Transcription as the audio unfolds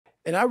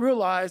And I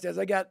realized as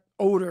I got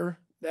older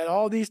that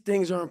all these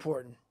things are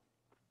important.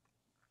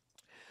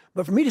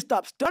 But for me to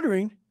stop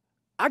stuttering,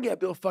 I got to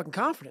build fucking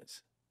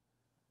confidence.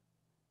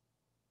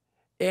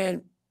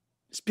 And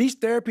speech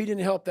therapy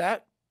didn't help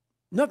that.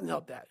 Nothing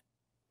helped that.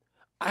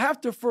 I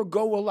have to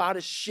forego a lot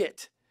of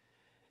shit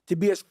to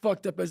be as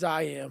fucked up as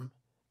I am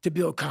to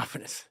build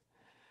confidence.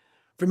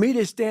 For me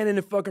to stand in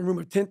the fucking room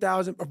of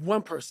 10,000 of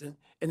one person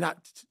and not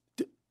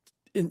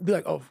and be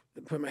like, oh,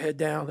 put my head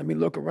down, let me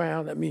look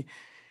around, let me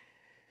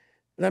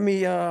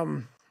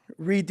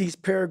read these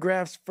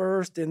paragraphs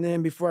first, and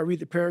then before I read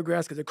the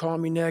paragraphs, because they're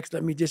calling me next,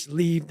 let me just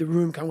leave the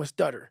room kind of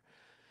stutter.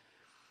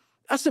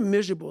 That's a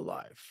miserable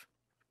life.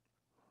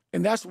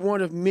 And that's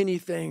one of many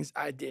things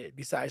I did,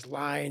 besides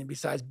lying,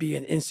 besides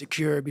being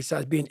insecure,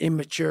 besides being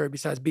immature,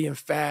 besides being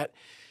fat,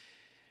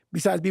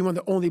 besides being one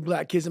of the only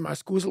black kids in my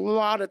school. There's a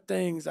lot of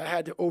things I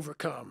had to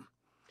overcome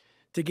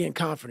to gain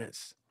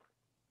confidence.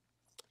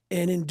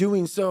 And in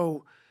doing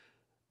so,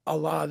 a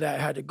lot of that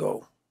had to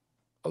go,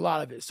 a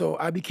lot of it. So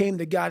I became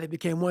the guy that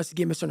became once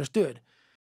again misunderstood.